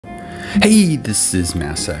Hey, this is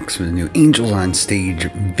MassX with a new Angels on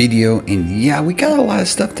Stage video, and yeah, we got a lot of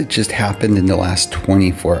stuff that just happened in the last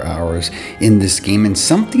 24 hours in this game, and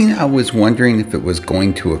something I was wondering if it was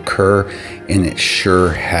going to occur, and it sure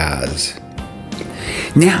has.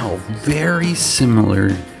 Now, very similar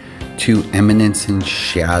to Eminence and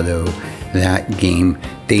Shadow, that game,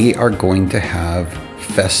 they are going to have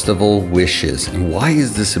Festival Wishes. And why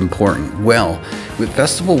is this important? Well, with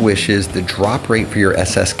Festival Wishes, the drop rate for your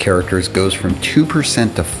SS characters goes from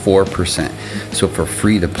 2% to 4%. So for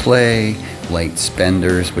free to play, light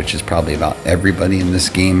spenders, which is probably about everybody in this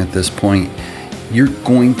game at this point, you're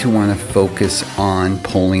going to want to focus on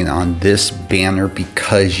pulling on this banner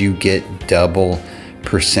because you get double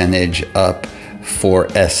percentage up for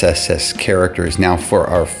SSS characters. Now for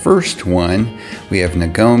our first one, we have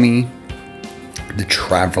Nagomi, the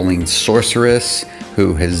traveling sorceress,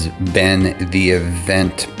 who has been the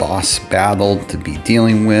event boss battle to be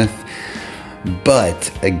dealing with.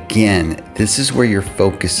 But again, this is where your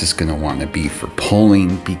focus is going to want to be for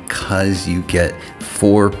pulling, because you get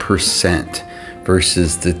 4%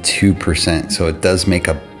 versus the 2%. So it does make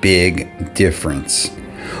a big difference.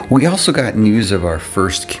 We also got news of our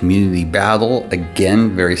first community battle,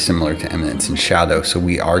 again very similar to Eminence and Shadow. So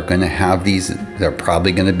we are going to have these, they're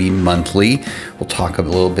probably going to be monthly. We'll talk a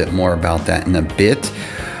little bit more about that in a bit.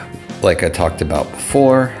 Like I talked about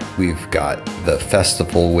before, we've got the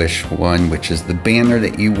Festival Wish one, which is the banner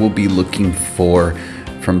that you will be looking for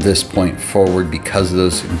from this point forward because of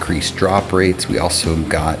those increased drop rates. We also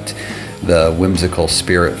got the Whimsical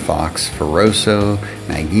Spirit Fox Feroso,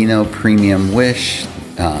 Magino Premium Wish.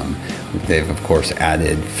 They've of course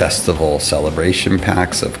added festival celebration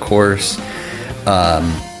packs, of course. A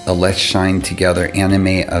Let's Shine Together anime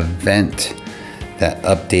event that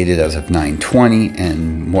updated as of 9/20,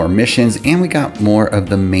 and more missions, and we got more of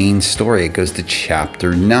the main story. It goes to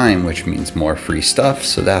chapter 9, which means more free stuff,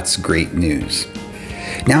 so that's great news.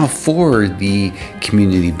 Now for the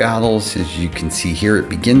community battles, as you can see here, it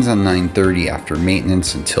begins on 9:30 after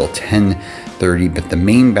maintenance until 10:30, but the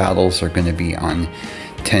main battles are going to be on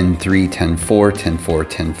 10-3, 10-4, 10-4,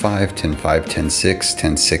 10-5, 10-5, 10-6,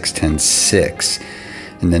 10-6, 10-6.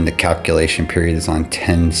 And then the calculation period is on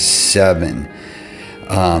 10-7.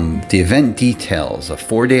 The event details: a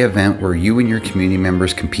 4-day event where you and your community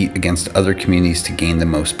members compete against other communities to gain the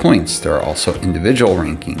most points. There are also individual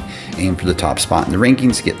ranking. Aim for the top spot in the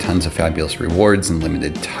rankings to get tons of fabulous rewards and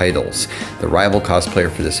limited titles. The rival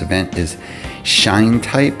cosplayer for this event is Shine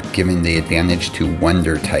type, giving the advantage to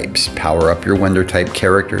Wonder types. Power up your Wonder type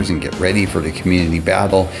characters and get ready for the community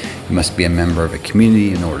battle. You must be a member of a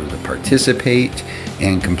community in order to participate,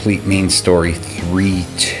 and complete main story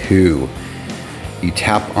 3-2. You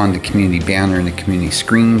tap on the community banner in the community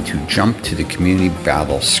screen to jump to the community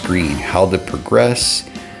battle screen. How to progress: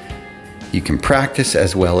 you can practice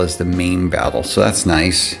as well as the main battle, so that's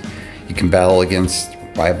nice. You can battle against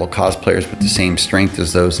rival cosplayers with the same strength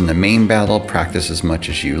as those in the main battle. Practice as much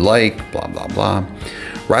as you like, blah blah blah.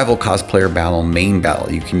 Rival cosplayer battle, main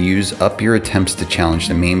battle. You can use up your attempts to challenge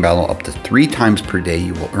the main battle up to 3 times per day.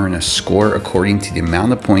 You will earn a score according to the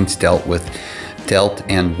amount of points dealt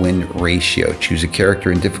and win ratio. Choose a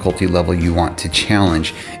character and difficulty level you want to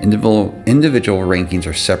challenge. Individual rankings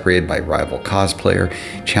are separated by rival cosplayer.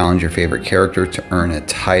 Challenge your favorite character to earn a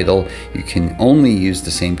title. You can only use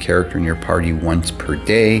the same character in your party once per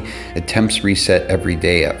day. Attempts reset every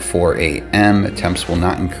day at 4 a.m. Attempts will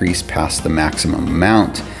not increase past the maximum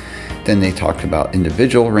amount. Then they talked about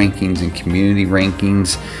individual rankings and community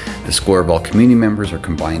rankings. The score of all community members are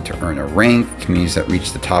combined to earn a rank. Communities that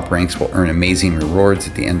reach the top ranks will earn amazing rewards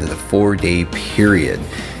at the end of the 4-day period.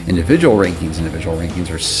 Individual rankings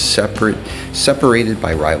are separated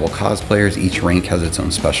by rival cosplayers. Each rank has its own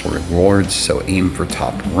special rewards, so aim for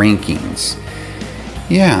top rankings.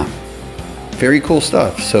 Yeah, very cool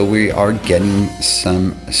stuff. So we are getting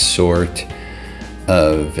some sort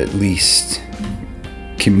of at least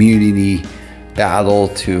community battle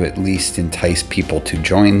to at least entice people to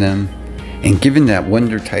join them. And given that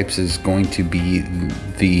Wonder types is going to be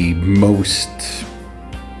the most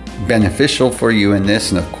beneficial for you in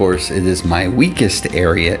this, and of course it is my weakest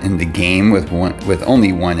area in the game with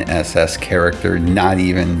only one SS character, not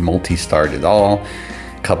even multi-starred at all,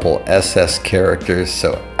 couple SS characters,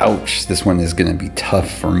 so ouch, this one is going to be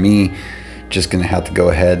tough for me. Just going to have to go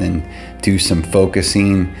ahead and do some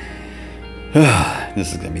focusing.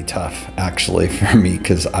 This is going to be tough actually for me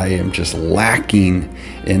because I am just lacking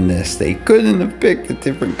in this. They couldn't have picked a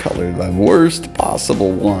different color, the worst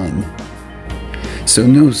possible one. So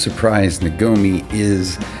no surprise, Nagomi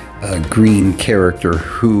is a green character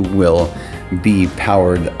who will be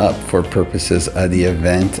powered up for purposes of the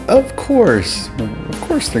event. Of course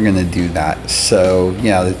they're gonna do that. So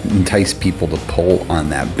yeah, entice people to pull on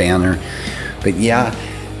that banner. But yeah,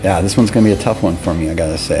 this one's gonna be a tough one for me, I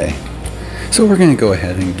gotta say. So we're gonna go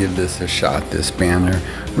ahead and give this a shot, this banner.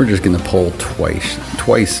 We're just gonna pull twice.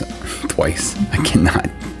 I cannot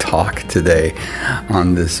talk today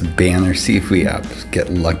on this banner. See if we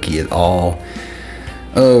get lucky at all.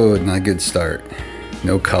 Oh, not a good start.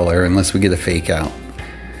 No color unless we get a fake out.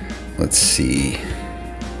 Let's see.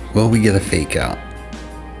 Will we get a fake out?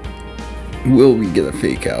 Will we get a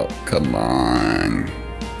fake out? Come on.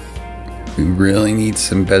 We really need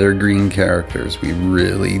some better green characters. We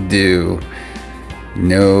really do.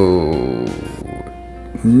 No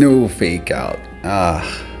fake out.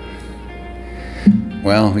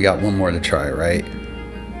 Well, we got one more to try, right?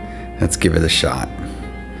 Let's give it a shot.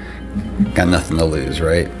 Got nothing to lose,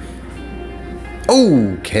 right?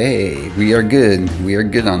 Okay, we are good. We are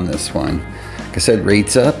good on this one. Like I said,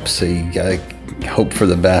 rates up, so you gotta hope for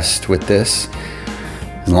the best with this.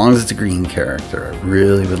 As long as it's a green character. I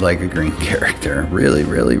really would like a green character. Really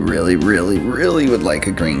would like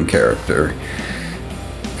a green character.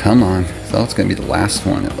 Come on. So it's gonna be the last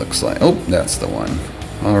one, it looks like. Oh, that's the one.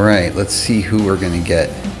 All right, let's see who we're gonna get.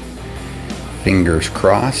 Fingers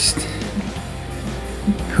crossed.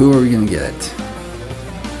 Who are we gonna get?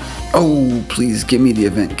 Oh, please give me the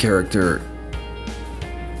event character.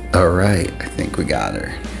 All right, I think we got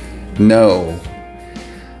her. No.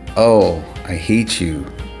 Oh, I hate you.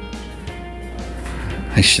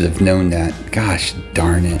 I should have known that. Gosh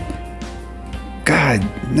darn it. God,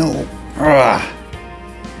 no. Ugh.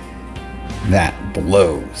 That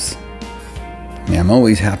blows. I mean, I'm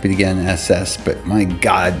always happy to get an SS, but my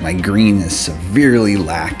God, my green is severely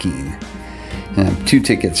lacking. And I'm 2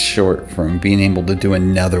 tickets short from being able to do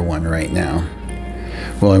another one right now.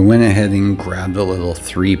 Well, I went ahead and grabbed a little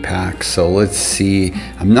 3-pack, so let's see.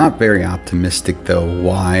 I'm not very optimistic though.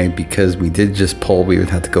 Why? Because we did just pull. We would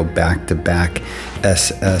have to go back-to-back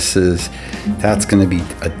SS's. That's going to be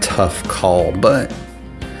a tough call, but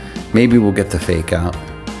maybe we'll get the fake out.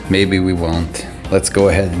 Maybe we won't. Let's go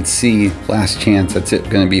ahead and see. Last chance. That's it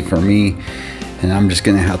going to be for me. And I'm just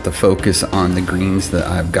going to have to focus on the greens that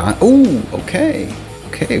I've got. Oh, okay.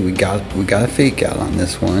 Okay, we got a fake out on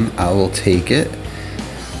this one. I will take it.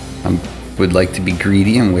 I would like to be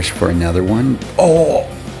greedy and wish for another one. Oh,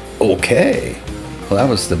 okay. Well, that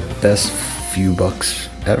was the best few bucks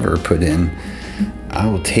ever put in. I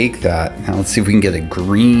will take that. Now let's see if we can get a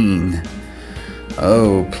green.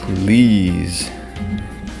 Oh, please.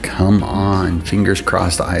 Come on. Fingers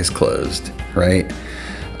crossed, eyes closed, right?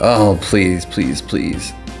 Oh, please, please,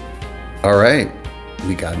 please. All right.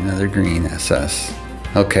 We got another green SS.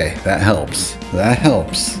 Okay, that helps. That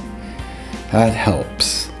helps. That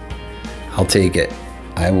helps. I'll take it.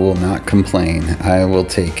 I will not complain. I will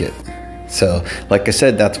take it. So, like I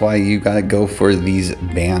said, that's why you gotta go for these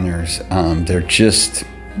banners. They're just,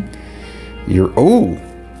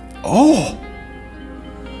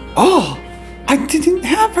 I didn't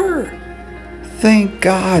have her. Thank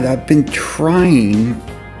God. I've been trying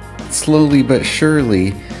slowly but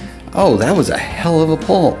surely. Oh, that was a hell of a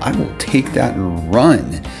pull. I will take that and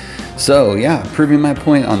run. So yeah, proving my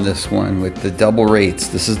point on this one with the double rates.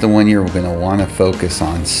 This is the one you're going to want to focus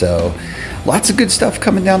on. So lots of good stuff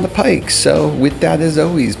coming down the pike. So with that, as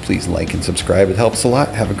always, please like and subscribe. It helps a lot.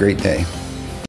 Have a great day.